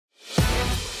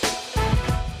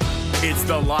It's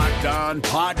the Locked On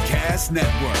Podcast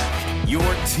Network, your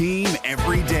team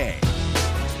every day.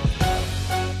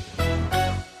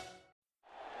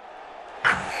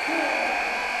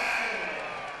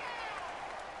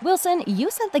 Wilson, you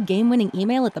sent the game-winning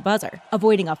email at the buzzer,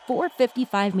 avoiding a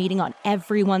 4:55 meeting on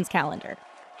everyone's calendar.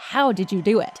 How did you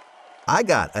do it? I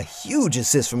got a huge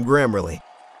assist from Grammarly,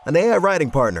 an AI writing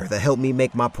partner that helped me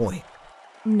make my point.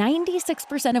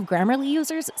 96% of Grammarly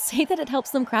users say that it helps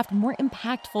them craft more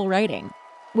impactful writing.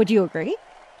 Would you agree?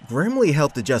 Grammarly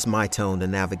helped adjust my tone to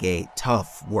navigate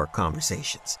tough work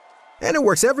conversations. And it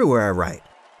works everywhere I write,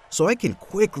 so I can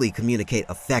quickly communicate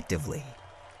effectively.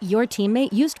 Your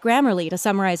teammate used Grammarly to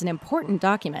summarize an important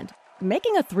document,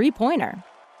 making a 3-pointer.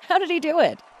 How did he do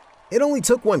it? It only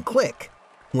took one click.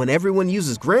 When everyone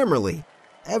uses Grammarly,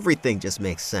 everything just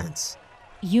makes sense.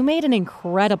 You made an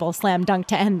incredible slam dunk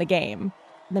to end the game.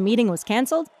 The meeting was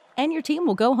canceled, and your team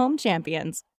will go home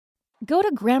champions. Go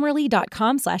to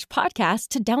Grammarly.com/podcast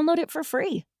to download it for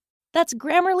free. That's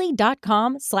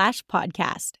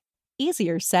Grammarly.com/podcast.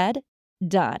 Easier said,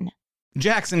 done.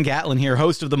 Jackson Gatlin here,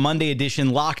 host of the Monday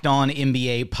edition Locked On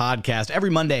NBA podcast. Every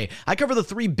Monday, I cover the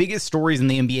 3 biggest stories in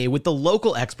the NBA with the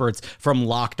local experts from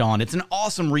Locked On. It's an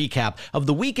awesome recap of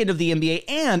the weekend of the NBA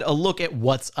and a look at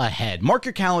what's ahead. Mark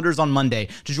your calendars on Monday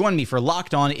to join me for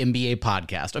Locked On NBA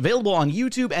podcast, available on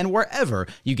YouTube and wherever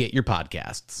you get your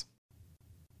podcasts.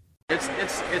 It's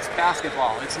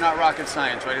basketball. It's not rocket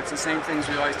science, right? It's the same things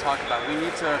we always talk about. We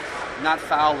need to not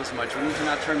foul as much. We need to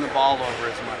not turn the ball over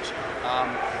as much.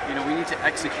 We need to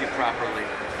execute properly.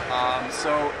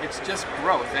 So it's just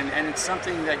growth, and it's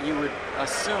something that you would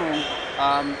assume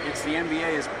it's the NBA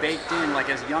is baked in. Like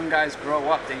as young guys grow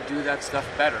up, they do that stuff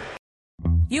better.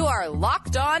 You are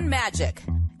Locked On Magic,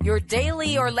 your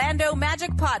daily Orlando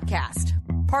Magic podcast,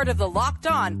 part of the Locked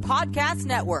On Podcast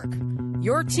Network.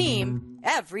 Your team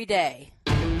every day.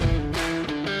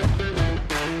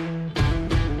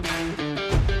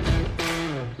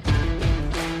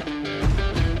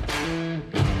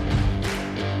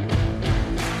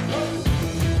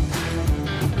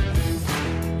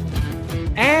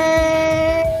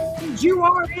 And you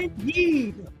are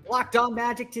indeed Locked On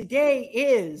Magic. Today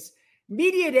is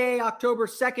Media Day. October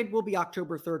 2nd will be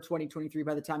October 3rd, 2023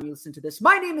 by the time you listen to this.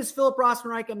 My name is Philip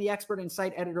Rossman-Reich. I'm the expert and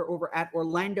site editor over at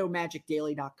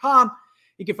OrlandoMagicDaily.com.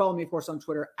 You can follow me, of course, on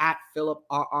Twitter at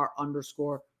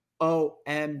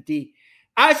PhilipRR_OMD.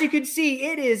 As you can see,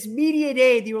 it is Media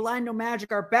Day. The Orlando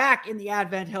Magic are back in the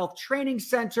Advent Health Training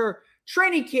Center.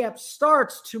 Training camp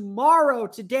starts tomorrow.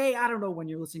 Today, I don't know when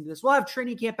you're listening to this. We'll have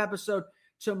training camp episode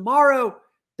tomorrow.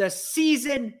 The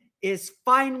season is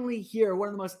finally here. One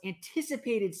of the most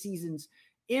anticipated seasons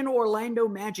in Orlando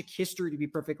Magic history, to be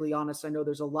perfectly honest. I know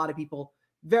there's a lot of people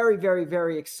very, very,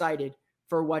 very excited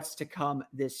for what's to come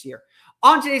this year.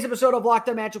 On today's episode of Locked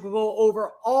On Magic, we'll go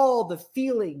over all the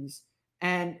feelings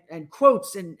and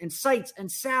quotes and sights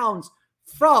and sounds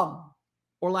from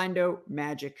Orlando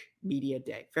Magic Media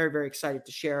Day. Very, very excited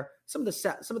to share some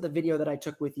of the video that I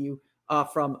took with you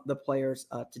from the players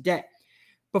today.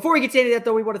 Before we get to any of that,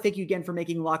 though, we want to thank you again for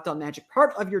making Locked On Magic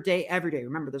part of your day every day.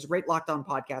 Remember, there's a great Locked On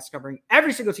podcast covering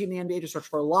every single team in the NBA. Just search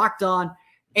for Locked On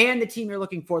and the team you're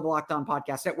looking for, the Locked On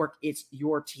Podcast Network. It's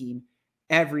your team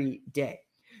every day.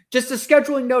 Just the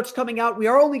scheduling notes coming out. We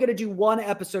are only going to do one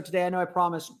episode today. I know I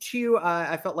promised 2.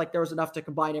 I felt like there was enough to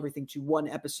combine everything to one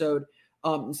episode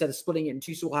instead of splitting it in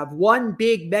 2. So we'll have one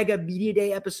big mega media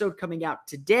day episode coming out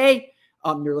today.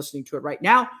 You're listening to it right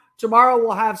now. Tomorrow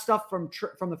we'll have stuff from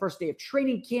the first day of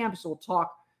training camp. So we'll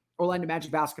talk Orlando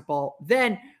Magic basketball.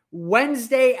 Then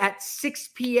Wednesday at 6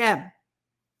 p.m.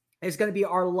 is going to be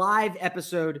our live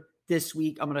episode this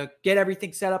week. I'm going to get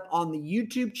everything set up on the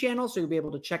YouTube channel, so you'll be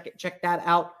able to check that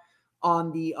out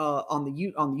on the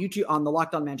YouTube, on the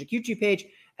Locked On Magic YouTube page,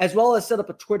 as well as set up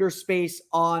a Twitter space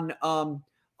on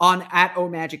at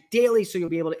OMagic Daily, so you'll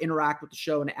be able to interact with the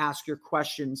show and ask your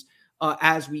questions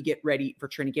as we get ready for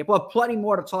training camp. We'll have plenty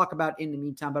more to talk about in the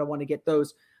meantime, but I want to get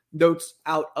those notes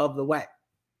out of the way.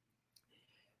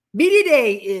 Media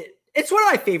Day, it's one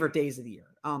of my favorite days of the year.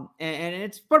 And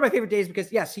it's one of my favorite days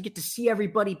because, yes, you get to see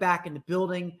everybody back in the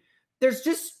building. There's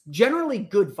just generally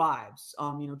good vibes.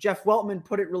 Jeff Weltman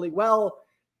put it really well.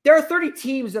 There are 30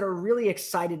 teams that are really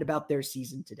excited about their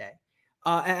season today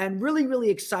and really,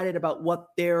 really excited about what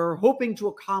they're hoping to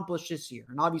accomplish this year.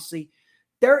 And obviously,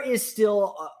 there is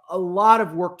still a lot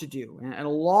of work to do and a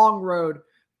long road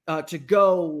to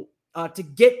go to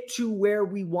get to where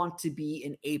we want to be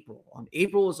in April.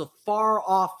 April is a far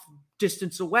off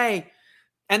distance away,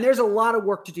 and there's a lot of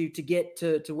work to do to get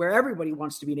to where everybody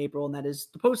wants to be in April, and that is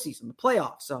the postseason, the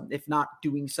playoffs, if not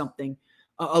doing something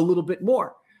a little bit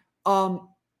more.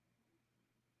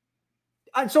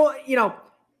 And so,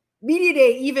 Media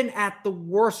Day, even at the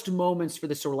worst moments for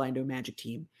this Orlando Magic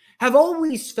team, have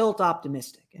always felt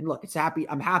optimistic. And look,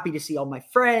 I'm happy to see all my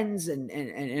friends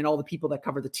and all the people that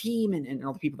cover the team and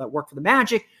all the people that work for the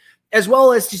Magic, as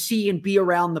well as to see and be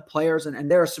around the players. And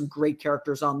there are some great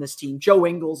characters on this team. Joe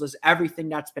Ingles is everything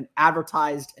that's been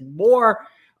advertised and more.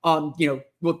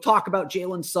 We'll talk about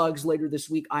Jalen Suggs later this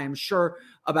week, I am sure,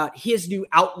 about his new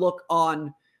outlook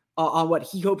on what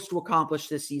he hopes to accomplish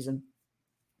this season.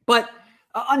 But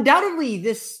undoubtedly,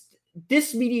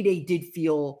 this Media Day did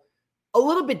feel a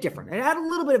little bit different. It had a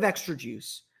little bit of extra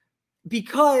juice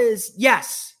because,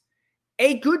 yes,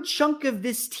 a good chunk of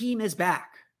this team is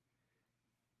back.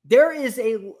 There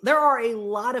are a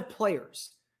lot of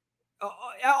players,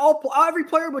 every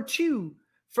player but two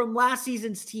from last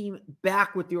season's team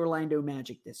back with the Orlando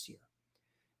Magic this year.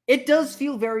 It does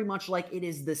feel very much like it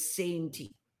is the same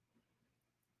team.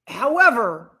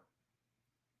 However,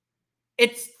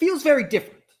 it feels very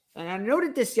different. And I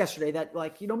noted this yesterday that,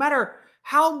 no matter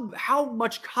how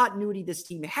much continuity this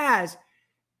team has,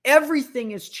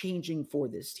 everything is changing for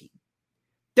this team.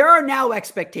 There are now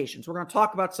expectations. We're going to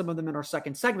talk about some of them in our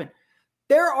second segment.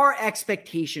 There are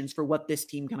expectations for what this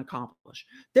team can accomplish.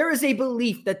 There is a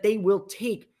belief that they will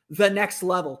take the next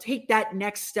level, take that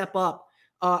next step up,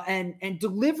 and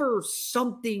deliver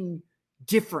something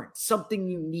different, something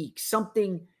unique,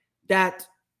 something that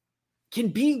can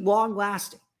be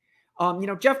long-lasting.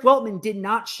 Jeff Weltman did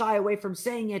not shy away from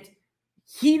saying it.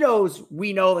 He knows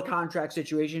we know the contract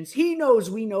situations. He knows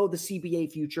we know the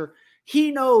CBA future. He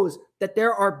knows that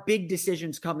there are big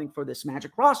decisions coming for this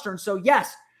Magic roster. And so,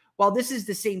 yes, while this is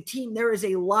the same team, there is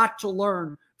a lot to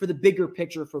learn for the bigger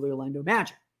picture for the Orlando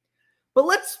Magic. But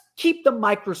let's keep the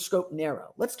microscope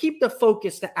narrow. Let's keep the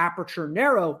focus, the aperture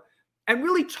narrow, and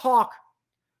really talk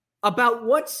about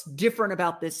what's different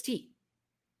about this team.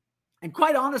 And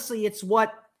quite honestly, it's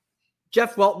what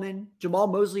Jeff Weltman, Jamal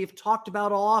Mosley have talked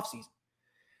about all offseason.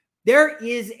 There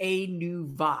is a new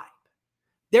vibe.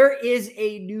 There is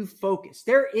a new focus.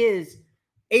 There is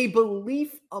a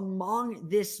belief among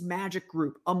this Magic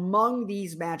group, among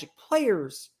these Magic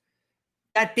players,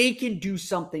 that they can do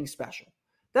something special.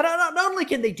 That not only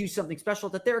can they do something special,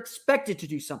 that they're expected to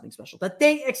do something special, that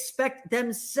they expect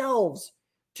themselves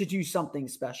to do something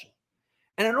special.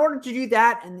 And in order to do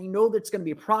that, and they know that it's going to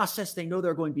be a process, they know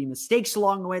there are going to be mistakes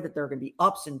along the way, that there are going to be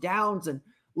ups and downs and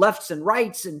lefts and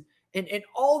rights and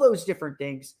all those different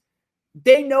things.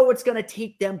 They know it's going to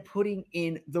take them putting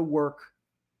in the work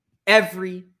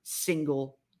every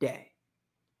single day.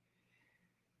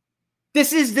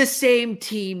 This is the same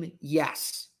team,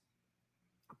 yes,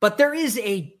 but there is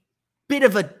a bit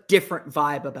of a different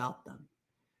vibe about them.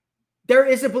 There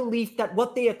is a belief that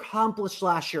what they accomplished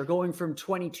last year, going from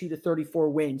 22 to 34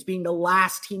 wins, being the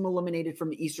last team eliminated from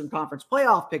the Eastern Conference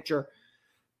playoff picture,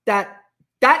 that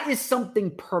is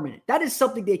something permanent. That is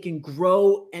something they can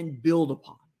grow and build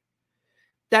upon.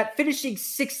 That finishing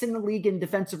sixth in the league in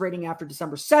defensive rating after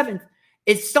December 7th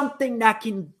is something that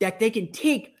they can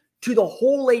take to the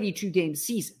whole 82-game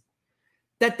season.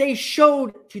 That they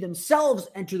showed to themselves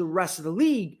and to the rest of the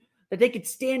league that they could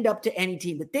stand up to any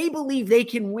team, that they believe they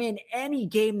can win any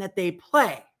game that they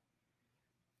play.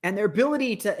 And their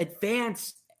ability to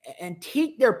advance and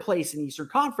take their place in the Eastern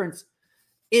Conference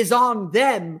is on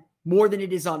them more than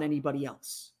it is on anybody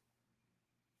else.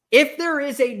 If there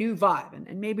is a new vibe,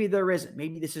 and maybe there isn't,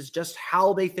 maybe this is just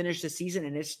how they finish the season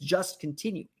and it's just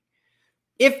continuing.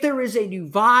 If there is a new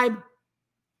vibe,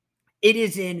 it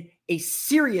is in a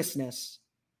seriousness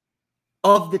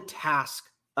of the task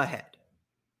ahead.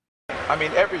 I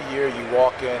mean, every year you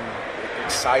walk in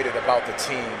excited about the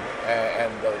team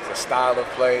and the style of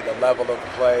play, the level of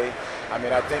play. I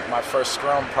mean, I think my first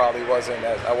scrum probably wasn't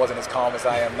as calm as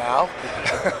I am now,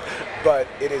 but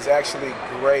it is actually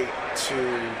great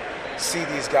to see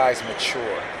these guys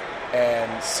mature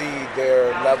and see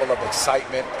their level of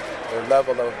excitement, their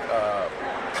level of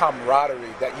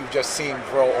camaraderie that you've just seen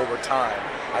grow over time.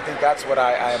 I think that's what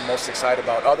I am most excited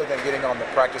about. Other than getting on the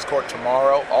practice court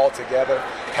tomorrow all together,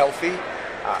 healthy,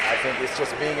 I think it's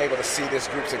just being able to see this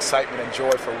group's excitement and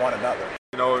joy for one another.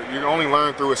 You know, you only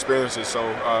learn through experiences, so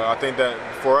I think that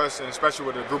for us, and especially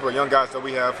with the group of young guys that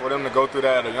we have, for them to go through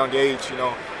that at a young age, you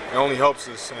know, it only helps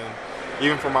us. And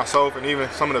even for myself and even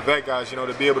some of the vet guys, you know,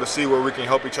 to be able to see where we can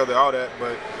help each other out at.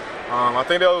 But I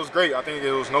think that was great. I think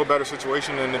it was no better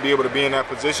situation than to be able to be in that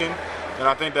position. And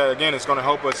I think that, again, it's going to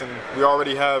help us. And we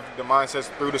already have the mindsets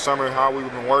through the summer, how we've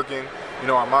been working. You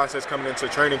know, our mindsets coming into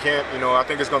training camp. You know, I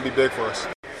think it's going to be big for us.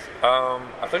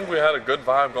 I think we had a good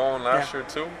vibe going last year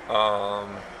too. I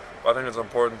think it's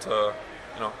important to,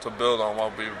 you know, to build on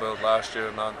what we built last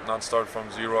year, not start from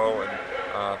zero. And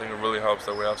I think it really helps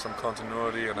that we have some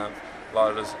continuity and have a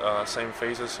lot of the same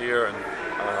faces here, and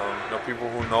people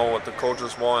who know what the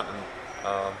coaches want and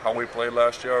how we played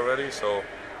last year already. So.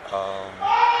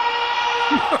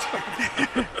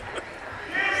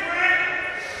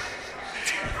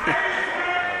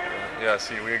 Yeah,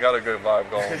 see, we got a good vibe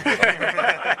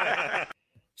going.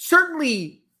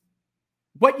 Certainly,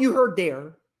 what you heard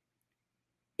there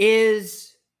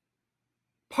is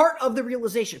part of the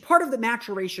realization, part of the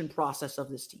maturation process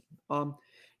of this team.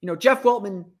 Jeff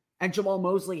Weltman and Jamal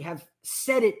Mosley have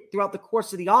said it throughout the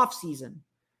course of the offseason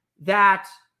that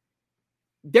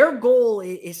their goal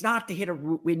is not to hit a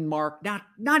win mark,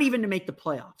 not even to make the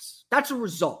playoffs. That's a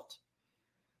result.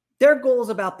 Their goal is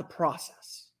about the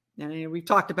process. And we've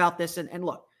talked about this, and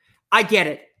look, I get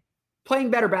it.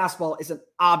 Playing better basketball is an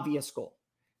obvious goal.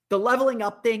 The leveling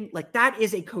up thing, like that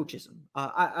is a coachism.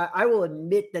 I will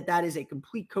admit that is a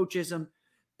complete coachism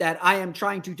that I am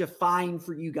trying to define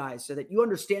for you guys so that you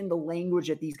understand the language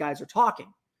that these guys are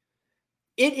talking.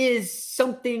 It is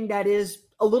something that is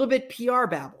a little bit PR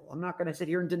babble. I'm not going to sit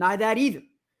here and deny that either.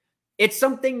 It's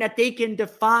something that they can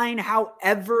define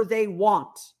however they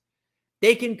want.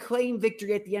 They can claim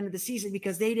victory at the end of the season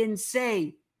because they didn't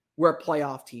say we're a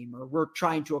playoff team or we're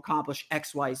trying to accomplish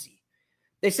X, Y, Z.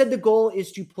 They said the goal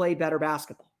is to play better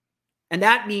basketball. And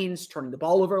that means turning the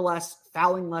ball over less,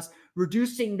 fouling less,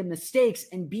 reducing the mistakes,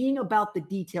 and being about the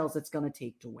details it's going to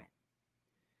take to win.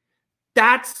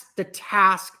 That's the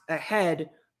task ahead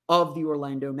of the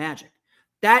Orlando Magic.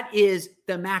 That is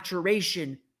the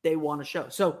maturation they want to show.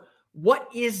 So what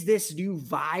is this new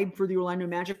vibe for the Orlando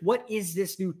Magic? What is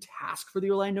this new task for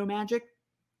the Orlando Magic?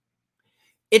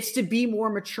 It's to be more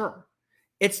mature.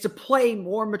 It's to play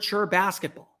more mature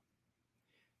basketball.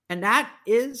 And that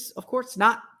is, of course,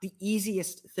 not the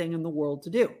easiest thing in the world to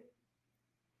do.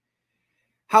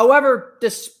 However,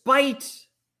 despite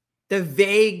the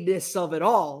vagueness of it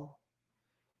all,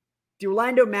 the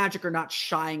Orlando Magic are not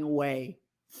shying away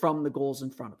from the goals in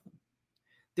front of them.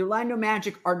 The Orlando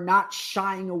Magic are not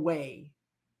shying away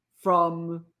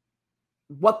from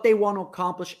what they want to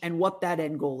accomplish and what that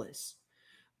end goal is.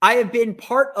 I have been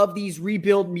part of these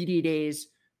rebuild media days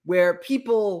where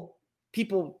people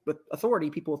with authority,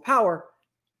 people with power,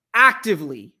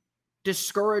 actively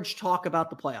discourage talk about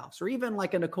the playoffs. Or even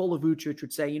like a Nikola Vucevic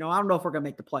would say, I don't know if we're going to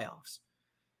make the playoffs.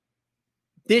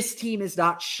 This team is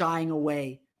not shying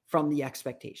away from the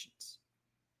expectations.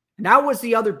 And that was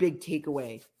the other big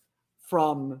takeaway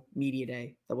from Media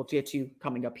Day that we'll get to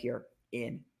coming up here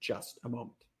in just a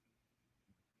moment.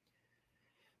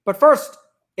 But first,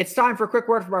 it's time for a quick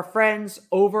word from our friends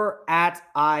over at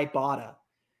Ibotta.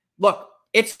 Look,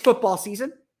 it's football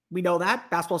season. We know that.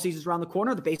 Basketball season's around the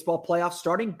corner. The baseball playoffs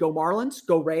starting. Go Marlins.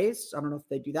 Go Rays. I don't know if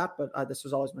they do that, but this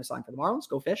was always my sign for the Marlins.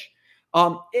 Go Fish.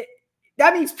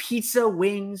 That means pizza,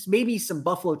 wings, maybe some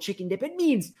buffalo chicken dip. It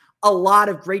means a lot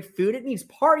of great food. It means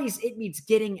parties. It means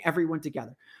getting everyone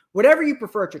together. Whatever you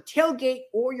prefer, at your tailgate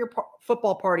or your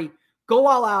football party, go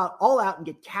all out and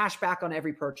get cash back on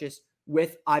every purchase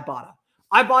with Ibotta.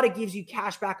 Ibotta gives you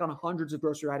cash back on hundreds of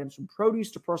grocery items, from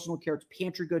produce to personal care to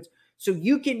pantry goods, so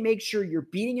you can make sure you're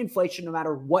beating inflation no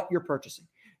matter what you're purchasing.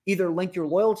 Either link your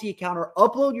loyalty account or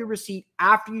upload your receipt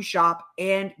after you shop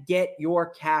and get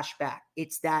your cash back.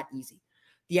 It's that easy.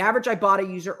 The average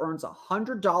Ibotta user earns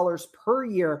 $100 per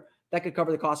year that could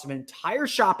cover the cost of an entire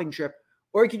shopping trip,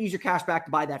 or you can use your cash back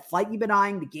to buy that flight you've been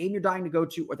eyeing, the game you're dying to go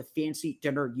to, or the fancy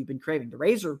dinner you've been craving. The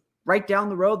Rays are right down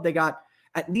the road. They got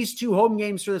at least 2 home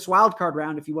games for this wild card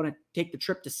round if you want to take the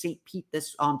trip to St. Pete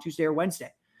this Tuesday or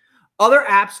Wednesday. Other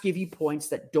apps give you points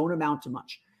that don't amount to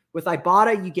much. With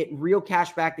Ibotta, you get real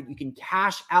cash back that you can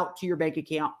cash out to your bank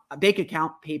account,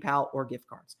 PayPal, or gift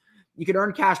cards. You can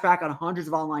earn cash back on hundreds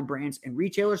of online brands and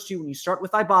retailers too when you start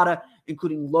with Ibotta,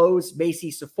 including Lowe's,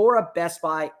 Macy's, Sephora, Best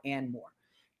Buy, and more.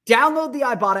 Download the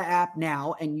Ibotta app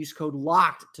now and use code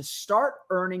LOCKED to start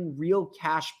earning real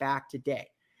cash back today.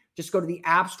 Just go to the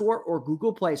App Store or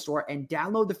Google Play Store and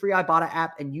download the free Ibotta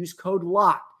app and use code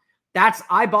LOCKED. That's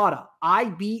Ibotta,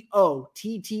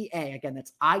 I-B-O-T-T-A. Again,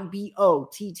 that's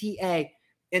I-B-O-T-T-A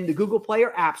in the Google Play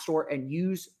or App Store, and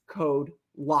use code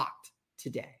LOCKED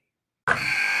today.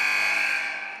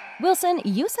 Wilson,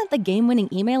 you sent the game-winning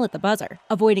email at the buzzer,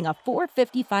 avoiding a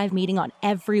 4:55 meeting on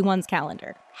everyone's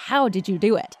calendar. How did you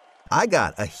do it? I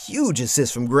got a huge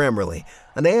assist from Grammarly,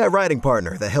 an AI writing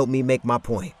partner that helped me make my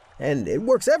point. And it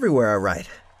works everywhere I write.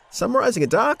 Summarizing a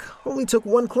doc only took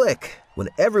 1 click. When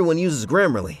everyone uses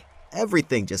Grammarly,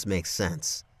 everything just makes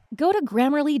sense. Go to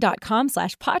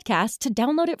Grammarly.com/podcast to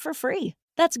download it for free.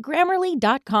 That's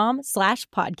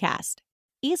Grammarly.com/podcast.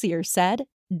 Easier said,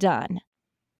 done.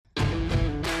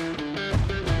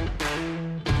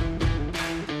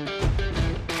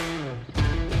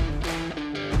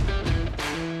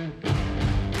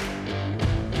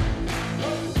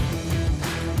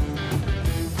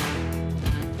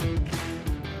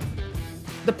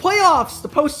 the playoffs, the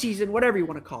postseason, whatever you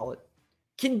want to call it,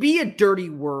 can be a dirty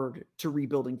word to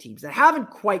rebuilding teams that haven't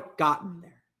quite gotten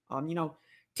there.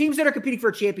 Teams that are competing for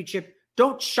a championship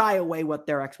don't shy away what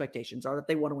their expectations are, that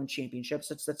they want to win championships.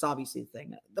 That's obviously the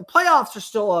thing. The playoffs are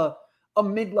still a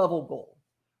mid-level goal.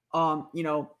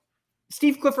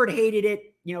 Steve Clifford hated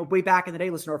it, way back in the day.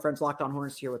 Listen to our friends Locked On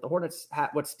Hornets here with the Hornets,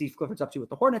 what Steve Clifford's up to with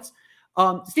the Hornets.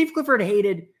 Steve Clifford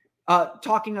hated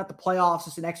talking about the playoffs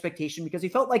as an expectation because he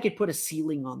felt like it put a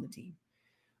ceiling on the team.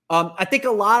 I think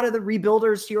a lot of the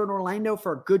rebuilders here in Orlando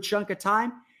for a good chunk of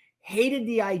time hated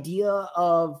the idea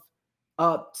of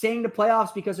saying the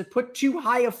playoffs because it put too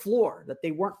high a floor that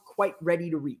they weren't quite ready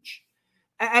to reach.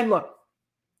 And look,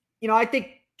 I think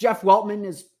Jeff Weltman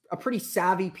is a pretty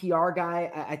savvy PR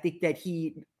guy. I think that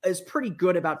he is pretty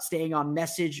good about staying on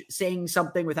message, saying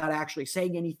something without actually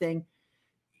saying anything.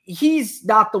 He's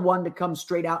not the one to come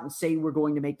straight out and say we're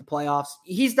going to make the playoffs.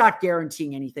 He's not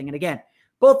guaranteeing anything. And again,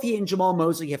 both he and Jamal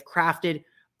Mosley have crafted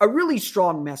a really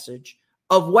strong message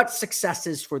of what success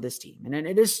is for this team. And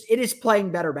it is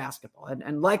playing better basketball.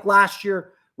 And like last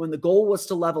year, when the goal was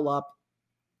to level up,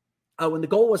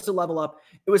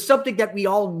 it was something that we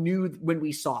all knew when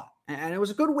we saw it. And it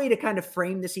was a good way to kind of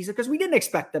frame the season because we didn't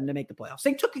expect them to make the playoffs.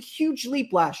 They took a huge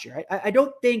leap last year. I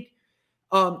don't think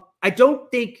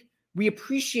we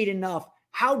appreciate enough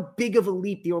how big of a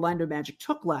leap the Orlando Magic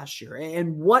took last year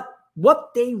and what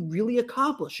they really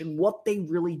accomplished and what they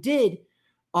really did.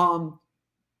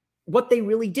 What they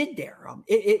really did there.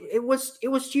 It was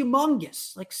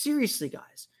humongous. Like, seriously,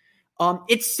 guys.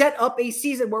 It set up a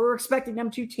season where we're expecting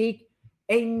them to take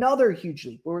another huge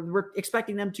leap. We're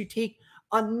expecting them to take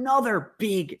another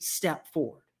big step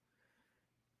forward.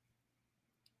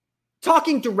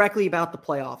 Talking directly about the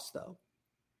playoffs, though,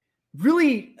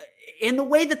 really, in the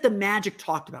way that the Magic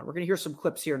talked about it, we're going to hear some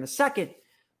clips here in a second.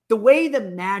 The way the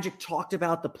Magic talked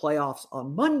about the playoffs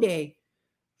on Monday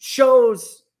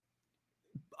shows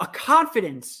a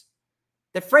confidence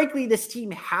that, frankly, this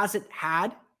team hasn't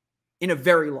had in a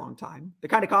very long time. The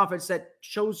kind of confidence that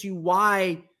shows you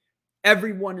why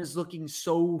everyone is looking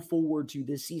so forward to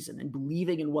this season and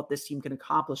believing in what this team can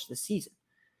accomplish this season.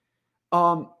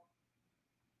 The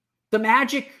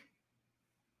Magic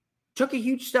took a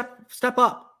huge step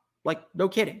up, like, no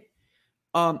kidding.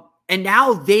 And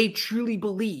now they truly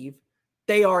believe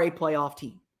they are a playoff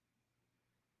team.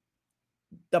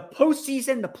 The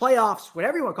postseason, the playoffs,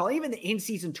 whatever you want to call it, even the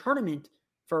in-season tournament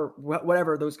for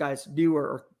whatever those guys do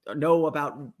or know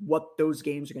about what those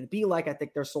games are going to be like. I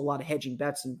think there's still a lot of hedging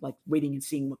bets and like waiting and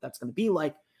seeing what that's going to be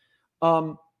like.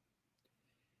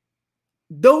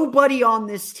 Nobody on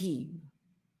this team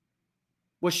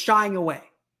was shying away.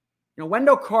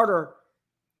 Wendell Carter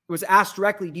was asked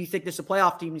directly, do you think this is a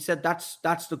playoff team? He said, that's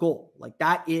the goal. Like,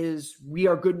 that is, we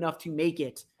are good enough to make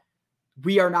it.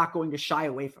 We are not going to shy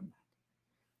away from that.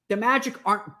 The Magic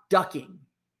aren't ducking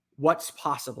what's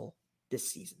possible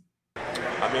this season.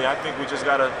 I think we just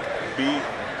got to be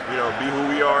who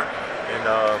we are and,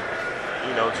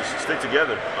 just stick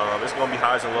together. It's going to be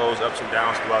highs and lows, ups and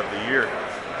downs throughout the year.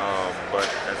 But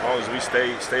as long as we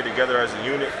stay together as a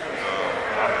unit,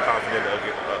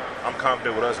 I'm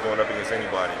confident with us going up against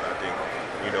anybody. I think,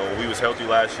 when we was healthy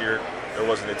last year, there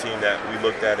wasn't a team that we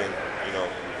looked at and,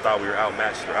 thought we were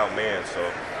outmatched or outmanned. So,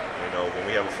 when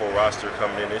we have a full roster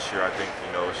coming in this year, I think,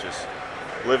 it's just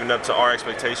living up to our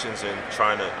expectations and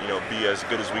trying to, be as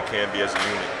good as we can be as a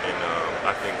unit. And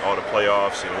I think all the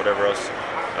playoffs and whatever else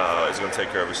is going to take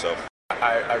care of itself.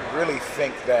 I really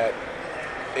think that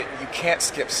you can't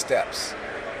skip steps.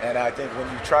 And I think when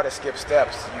you try to skip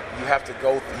steps, you have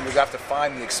to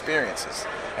find the experiences.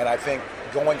 And I think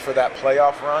going for that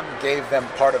playoff run gave them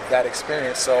part of that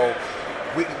experience. So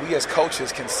we as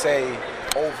coaches can say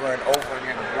over and over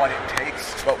again what it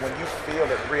takes. But when you feel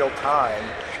it real time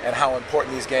and how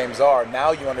important these games are,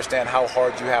 now you understand how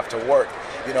hard you have to work,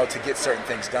 to get certain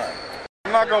things done.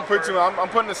 I'm not going to put I'm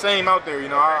putting the same out there.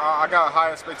 I got a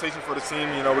high expectation for the team.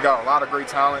 We got a lot of great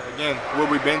talent. Again, what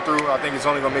we've been through, I think it's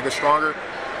only going to make us stronger.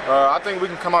 I think we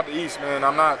can come out the East, man.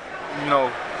 I'm not,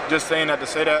 just saying that to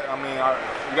say that.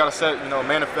 We got to set,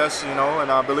 manifest,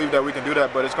 and I believe that we can do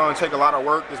that. But it's going to take a lot of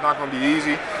work. It's not going to be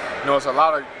easy. It's a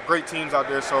lot of great teams out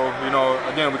there. So,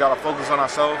 again, we got to focus on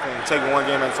ourselves and take one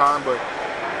game at a time. But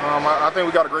I think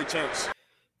we got a great chance.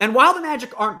 And while the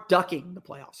Magic aren't ducking the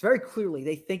playoffs, very clearly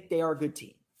they think they are a good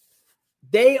team.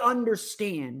 They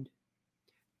understand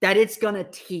that it's going to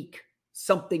take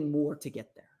something more to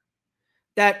get there.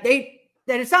 That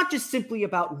it's not just simply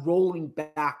about rolling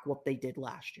back what they did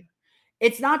last year.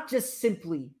 It's not just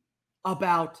simply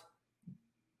about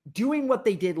doing what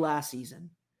they did last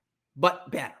season, but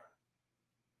better.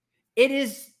 It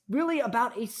is really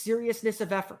about a seriousness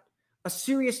of effort, a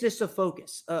seriousness of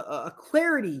focus, a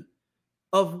clarity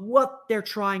of what they're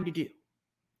trying to do.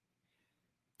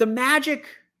 The Magic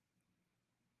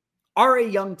are a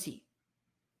young team.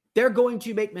 They're going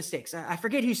to make mistakes. I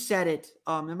forget who said it.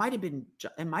 It might have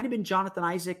been Jonathan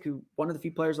Isaac, who one of the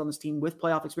few players on this team with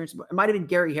playoff experience. It might have been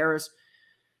Gary Harris.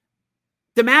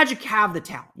 The Magic have the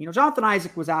talent. Jonathan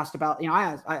Isaac was asked about.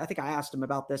 I think I asked him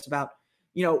about this, about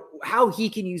how he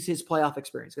can use his playoff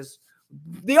experience, because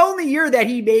the only year that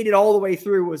he made it all the way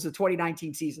through was the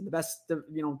 2019 season,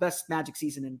 the best Magic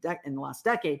season in the last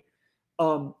decade,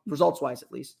 results wise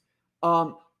at least.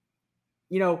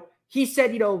 He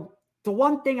said, the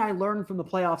one thing I learned from the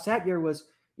playoffs that year was,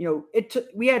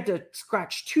 we had to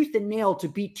scratch tooth and nail to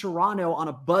beat Toronto on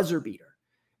a buzzer beater.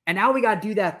 And now we got to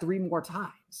do that 3 more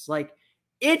times. Like,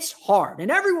 it's hard. And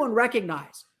everyone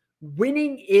recognized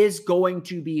winning is going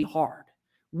to be hard.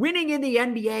 Winning in the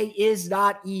NBA is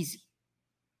not easy.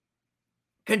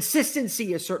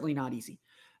 Consistency is certainly not easy.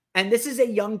 And this is a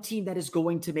young team that is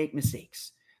going to make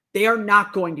mistakes. They are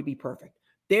not going to be perfect.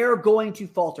 They're going to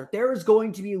falter. There is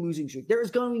going to be a losing streak. There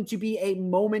is going to be a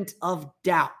moment of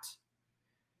doubt.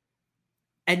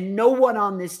 And no one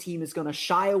on this team is going to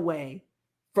shy away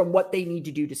from what they need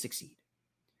to do to succeed.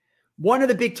 One of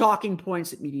the big talking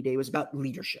points at Media Day was about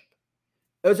leadership.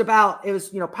 It was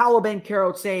Paolo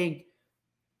Banchero saying,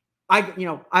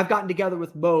 I've gotten together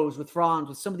with Mose, with Franz,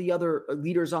 with some of the other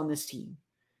leaders on this team,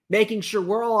 making sure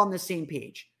we're all on the same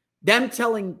page. Them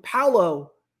telling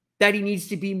Paolo that he needs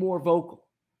to be more vocal.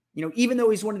 Even though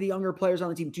he's one of the younger players on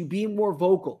the team, to be more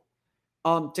vocal,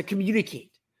 to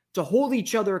communicate, to hold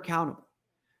each other accountable.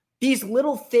 These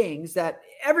little things that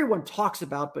everyone talks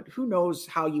about, but who knows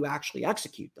how you actually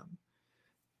execute them.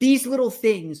 These little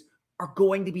things are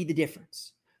going to be the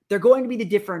difference. They're going to be the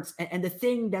difference and the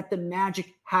thing that the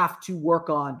Magic have to work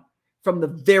on from the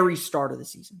very start of the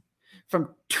season.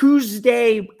 From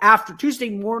Tuesday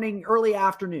morning, early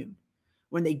afternoon,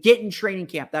 when they get in training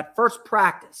camp, that first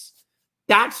practice,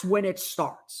 that's when it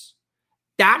starts.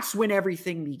 That's when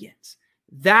everything begins.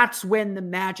 That's when the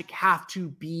Magic have to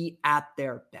be at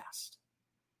their best.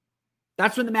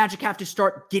 That's when the Magic have to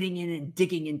start getting in and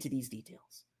digging into these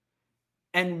details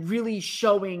and really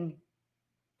showing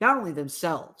not only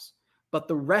themselves, but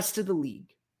the rest of the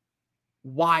league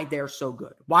why they're so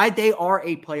good, why they are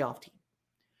a playoff team.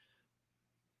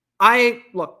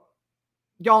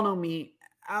 Y'all know me.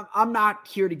 I'm not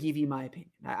here to give you my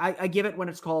opinion. I give it when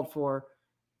it's called for.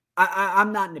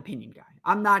 I'm not an opinion guy.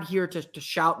 I'm not here to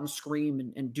shout and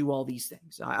scream and do all these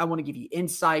things. I want to give you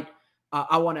insight.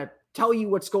 I want to tell you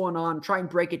what's going on, try and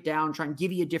break it down, try and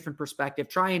give you a different perspective,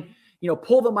 try and,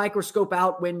 pull the microscope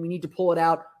out when we need to pull it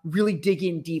out, really dig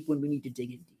in deep when we need to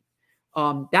dig in deep.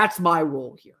 That's my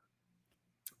role here.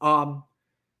 But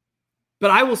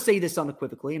I will say this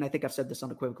unequivocally, and I think I've said this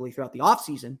unequivocally throughout the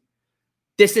offseason.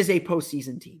 This is a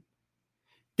postseason team.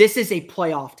 This is a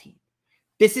playoff team.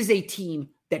 This is a team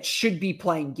that should be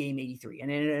playing game 83.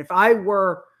 And if I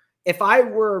were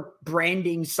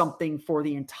branding something for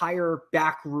the entire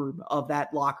back room of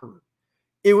that locker room,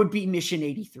 it would be Mission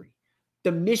 83.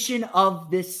 The mission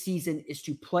of this season is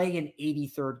to play an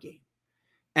 83rd game.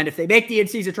 And if they make the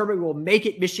in-season tournament, we'll make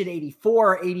it Mission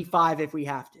 84 or 85 if we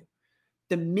have to.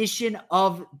 The mission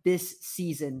of this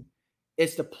season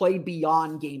is to play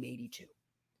beyond game 82.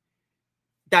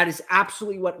 That is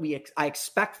absolutely what I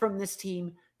expect from this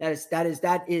team. That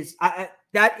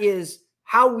is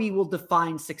how we will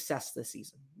define success this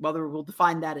season. Whether we'll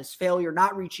define that as failure,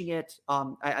 not reaching it,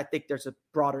 I think there's a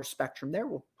broader spectrum there.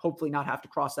 We'll hopefully not have to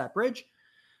cross that bridge.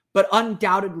 But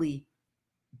undoubtedly,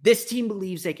 this team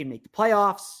believes they can make the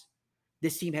playoffs.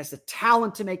 This team has the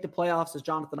talent to make the playoffs, as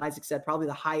Jonathan Isaac said, probably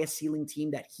the highest ceiling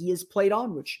team that he has played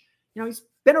on, which, he's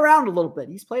been around a little bit.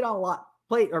 He's been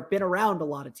around a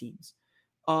lot of teams.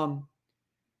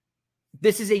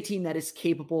 This is a team that is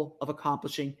capable of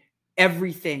accomplishing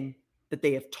everything that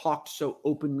they have talked so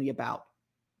openly about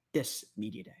this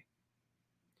media day.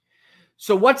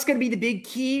 So what's going to be the big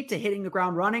key to hitting the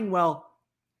ground running? Well,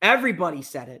 everybody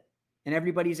said it, and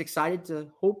everybody's excited to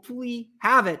hopefully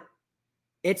have it.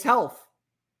 It's health.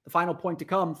 The final point to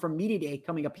come from media day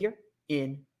coming up here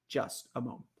in just a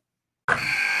moment.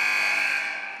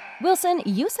 Wilson,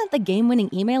 you sent the game-winning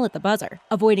email at the buzzer,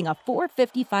 avoiding a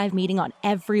 4:55 meeting on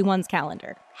everyone's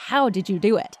calendar. How did you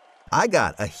do it? I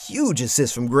got a huge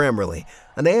assist from Grammarly,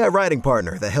 an AI writing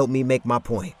partner that helped me make my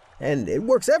point. And it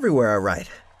works everywhere I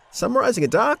write. Summarizing a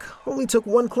doc only took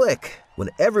 1 click. When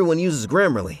everyone uses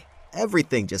Grammarly,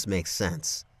 everything just makes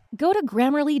sense. Go to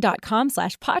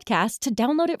Grammarly.com/podcast to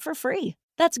download it for free.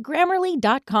 That's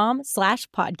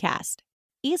Grammarly.com/podcast.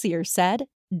 Easier said,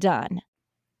 done.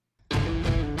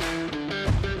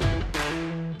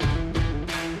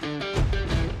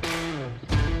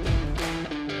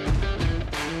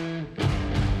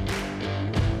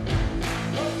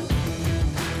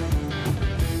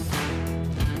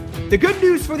 The good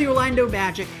news for the Orlando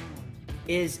Magic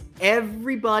is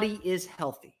everybody is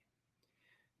healthy.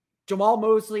 Jamal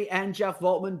Mosley and Jeff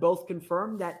Weltman both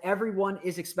confirmed that everyone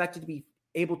is expected to be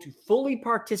able to fully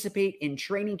participate in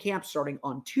training camp starting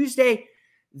on Tuesday.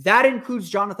 That includes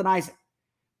Jonathan Isaac.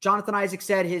 Jonathan Isaac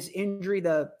said his injury,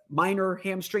 the minor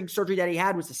hamstring surgery that he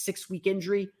had, was a 6-week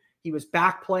injury. He was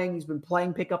back playing. He's been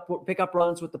playing pickup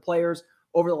runs with the players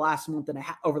over the last month and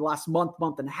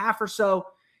a half or so.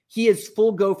 He is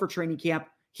full go for training camp.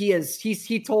 He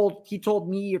told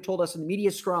me or told us in the media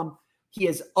scrum, he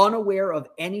is unaware of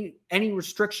any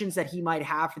restrictions that he might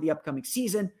have for the upcoming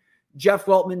season. Jeff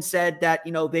Weltman said that,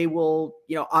 they will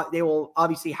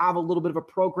obviously have a little bit of a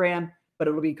program, but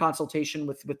it'll be in consultation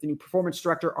with the new performance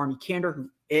director, Arnie Kander, who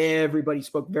everybody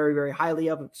spoke very, very highly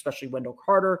of, especially Wendell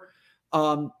Carter.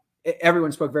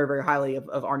 Everyone spoke very, very highly of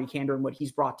Arnie Kander and what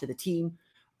he's brought to the team.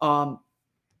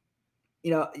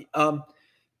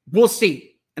 We'll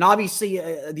see. And obviously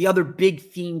the other big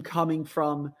theme coming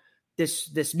from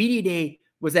this media day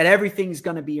was that everything's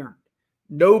going to be earned.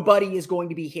 Nobody is going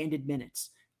to be handed minutes.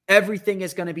 Everything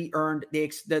is going to be earned.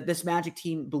 This Magic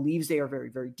team believes they are very,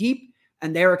 very deep,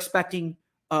 and they're expecting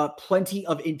plenty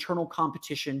of internal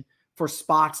competition for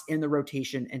spots in the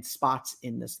rotation and spots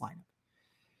in this lineup.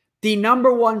 The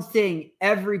number one thing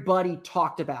everybody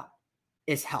talked about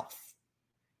is health.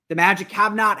 The Magic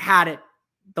have not had it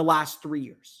the last 3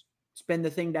 years. It's been the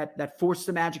thing that forced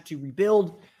the Magic to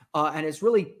rebuild and has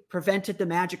really prevented the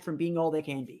Magic from being all they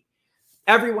can be.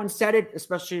 Everyone said it,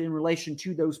 especially in relation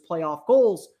to those playoff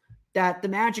goals, that the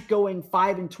Magic going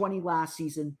 5-20 last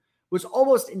season was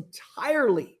almost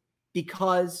entirely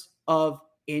because of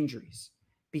injuries,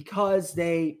 because of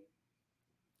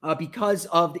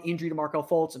the injury to Markelle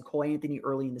Fultz and Cole Anthony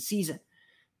early in the season.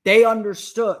 They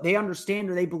understand,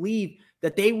 or they believe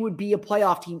that they would be a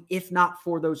playoff team if not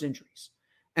for those injuries.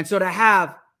 And so to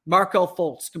have Markelle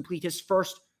Fultz complete his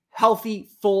first healthy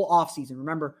full offseason,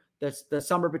 remember the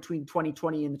summer between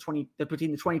 2020 and between the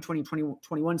 2020 and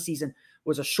 2021 season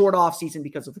was a short offseason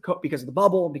because of the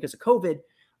bubble and because of COVID.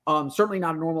 Certainly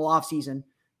not a normal offseason.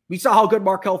 We saw how good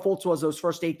Markelle Fultz was those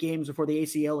first 8 games before the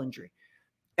ACL injury.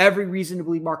 Every reason to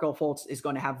believe Markelle Fultz is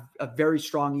going to have a very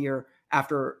strong year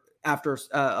after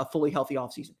a fully healthy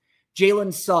offseason.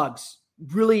 Jalen Suggs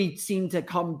really seemed to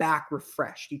come back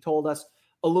refreshed. He told us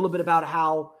a little bit about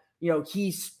how,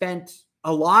 he spent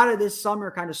a lot of this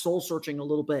summer kind of soul searching a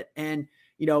little bit, and,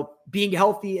 being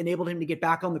healthy enabled him to get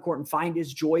back on the court and find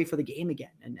his joy for the game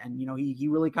again. And he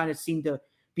really kind of seemed to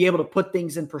be able to put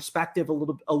things in perspective a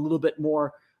little bit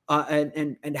more,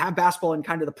 and have basketball in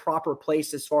kind of the proper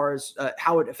place as far as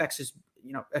how it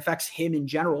affects him in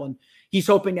general. And he's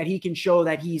hoping that he can show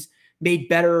that he's going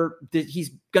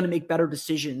to make better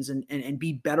decisions and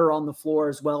be better on the floor,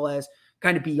 as well as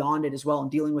kind of beyond it as well,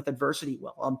 and dealing with adversity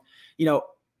well.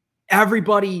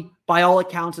 Everybody, by all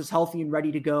accounts, is healthy and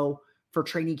ready to go for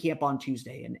training camp on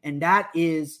Tuesday. And that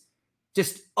is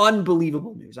just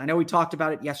unbelievable news. I know we talked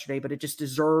about it yesterday, but it just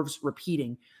deserves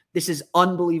repeating. This is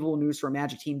unbelievable news for a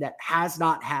Magic team that has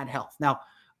not had health. Now,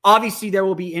 obviously, there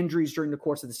will be injuries during the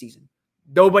course of the season.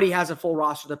 Nobody has a full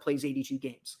roster that plays 82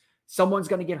 games. Someone's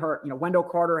going to get hurt. Wendell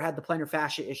Carter had the plantar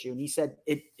fascia issue, and he said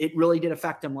it really did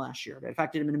affect him last year. It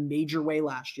affected him in a major way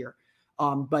last year.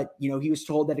 But he was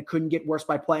told that it couldn't get worse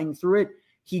by playing through it.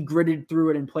 He gritted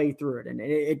through it and played through it. And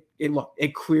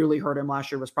it clearly hurt him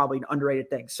last year. Was probably an underrated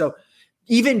thing. So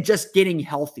even just getting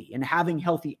healthy and having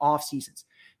healthy off seasons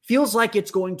feels like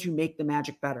it's going to make the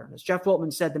Magic better. As Jeff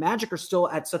Weltman said, the Magic are still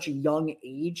at such a young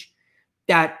age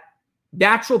that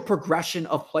natural progression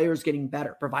of players getting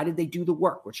better, provided they do the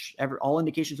work, which all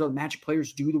indications are the Magic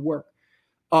players do the work,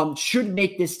 should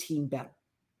make this team better.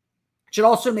 It should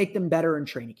also make them better in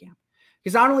training camp.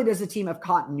 Because not only does the team have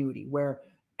continuity where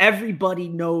everybody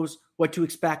knows what to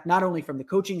expect, not only from the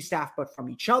coaching staff, but from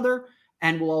each other,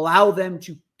 and will allow them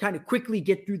to kind of quickly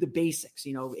get through the basics,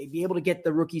 be able to get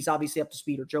the rookies obviously up to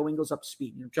speed, or Joe Ingles up to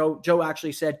speed. Joe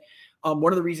actually said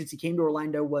one of the reasons he came to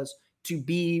Orlando was to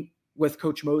be with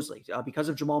Coach Mosley because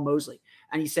of Jamal Mosley.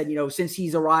 And he said, since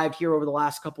he's arrived here over the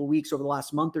last couple of weeks, over the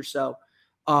last month or so,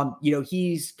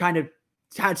 he's kind of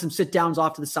had some sit downs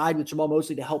off to the side with Jamal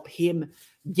Mosley to help him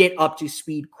get up to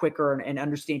speed quicker and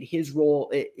understand his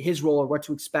role or what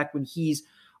to expect when he's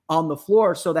on the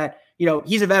floor, so that,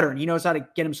 he's a veteran. He knows how to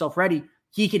get himself ready.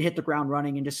 He can hit the ground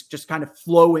running and just kind of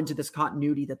flow into this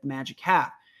continuity that the Magic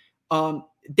have.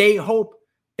 They hope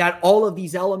that all of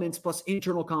these elements plus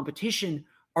internal competition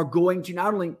are going to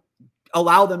not only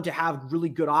allow them to have really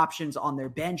good options on their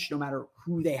bench, no matter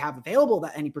who they have available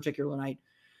that any particular night,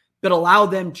 but allow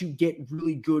them to get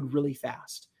really good really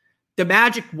fast. the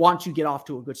Magic want to get off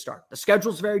to a good start. The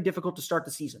schedule is very difficult to start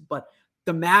the season, but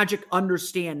the Magic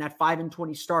understand that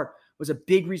 5-20 start was a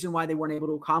big reason why they weren't able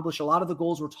to accomplish a lot of the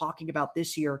goals we're talking about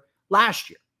this year, last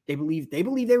year. They believe they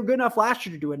were good enough last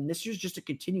year to do it, and this year's just a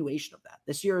continuation of that.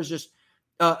 This year is just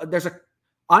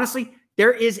honestly,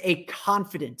 there is a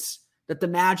confidence that the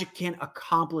Magic can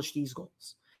accomplish these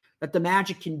goals, that the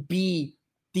Magic can be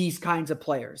these kinds of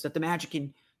players, that the Magic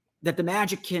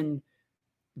can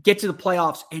get to the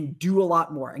playoffs and do a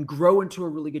lot more and grow into a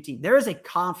really good team. There is a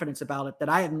confidence about it that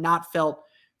I have not felt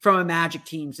from a Magic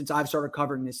team since I've started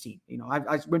covering this team. You know,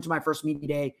 I went to my first media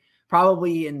day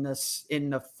probably in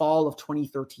the fall of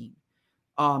 2013.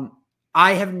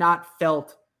 I have not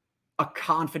felt a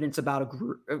confidence about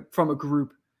from a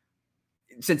group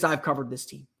since I've covered this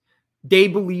team. They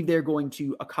believe they're going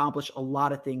to accomplish a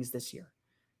lot of things this year.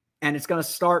 And it's going to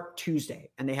start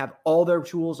Tuesday. And they have all their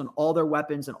tools and all their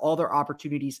weapons and all their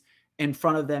opportunities in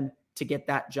front of them to get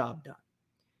that job done.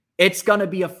 It's going to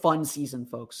be a fun season,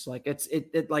 folks. Like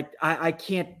I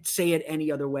can't say it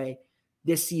any other way.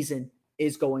 This season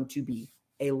is going to be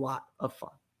a lot of fun.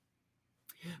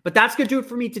 But that's going to do it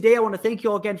for me today. I want to thank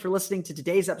you all again for listening to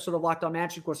today's episode of Locked On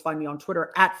Magic. Of course, find me on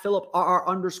Twitter at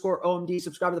 @PhilipRR_OMD.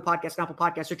 Subscribe to the podcast, Apple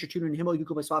Podcasts, Stitcher, TuneIn, Himmel,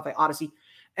 Google Play, Spotify, Odyssey,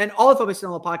 and all of the Focus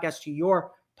on the podcast to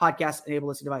your podcast-enabled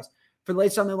listening device. For the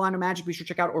latest on the Orlando Magic, be sure to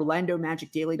check out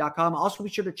OrlandoMagicDaily.com. Also, be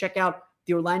sure to check out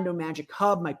the Orlando Magic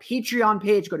Hub, my Patreon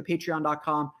page. Go to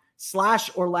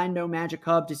patreon.com/Orlando Magic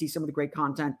Hub to see some of the great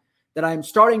content that I'm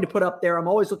starting to put up there. I'm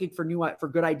always looking for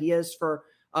good ideas for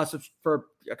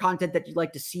content that you'd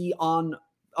like to see on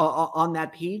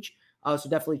that page. So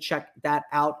definitely check that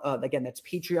out. Again, that's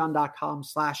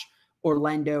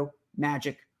patreon.com/Orlando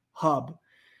Magic Hub.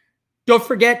 Don't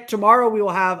forget, tomorrow we will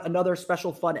have another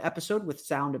special fun episode with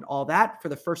sound and all that for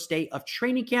the first day of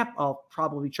training camp. I'll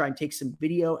probably try and take some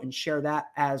video and share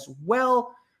that as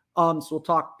well. So we'll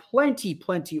talk plenty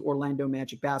Orlando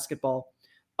Magic basketball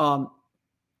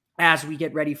as we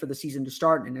get ready for the season to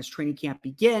start and as training camp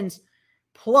begins.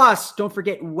 Plus, don't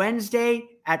forget Wednesday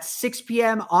at 6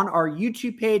 p.m. on our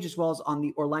YouTube page, as well as on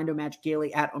the Orlando Magic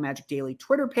Daily @OMagic Daily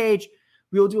Twitter page.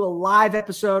 We will do a live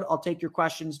episode. I'll take your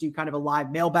questions, do kind of a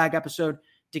live mailbag episode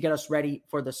to get us ready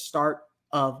for the start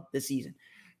of the season.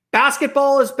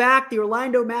 Basketball is back. The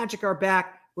Orlando Magic are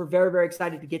back. We're very, very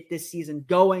excited to get this season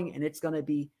going, and it's going to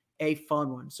be a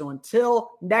fun one. So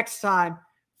until next time,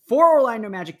 for Orlando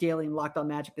Magic Daily and Locked On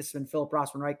Magic, this has been Philip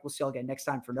Rossman-Reich. We'll see you all again next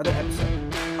time for another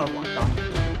episode of Locked On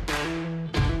Magic.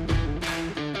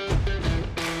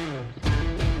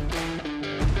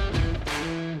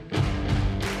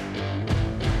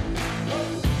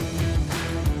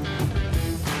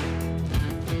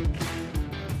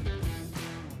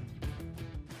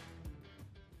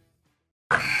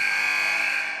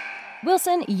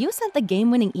 Wilson, you sent the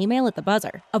game-winning email at the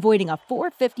buzzer, avoiding a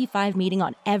 4:55 meeting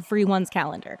on everyone's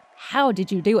calendar. How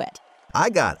did you do it? I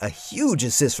got a huge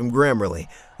assist from Grammarly,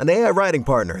 an AI writing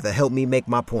partner that helped me make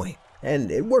my point. And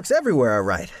it works everywhere I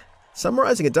write.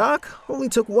 Summarizing a doc only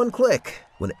took one click.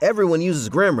 When everyone uses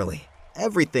Grammarly,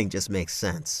 everything just makes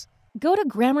sense. Go to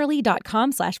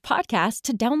Grammarly.com/podcast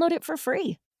to download it for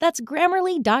free. That's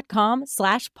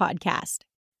Grammarly.com/podcast.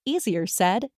 Easier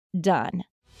said, done.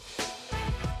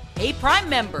 Hey, Prime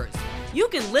members, you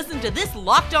can listen to this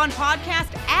Locked On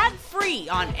podcast ad-free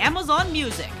on Amazon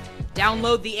Music.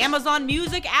 Download the Amazon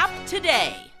Music app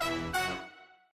today.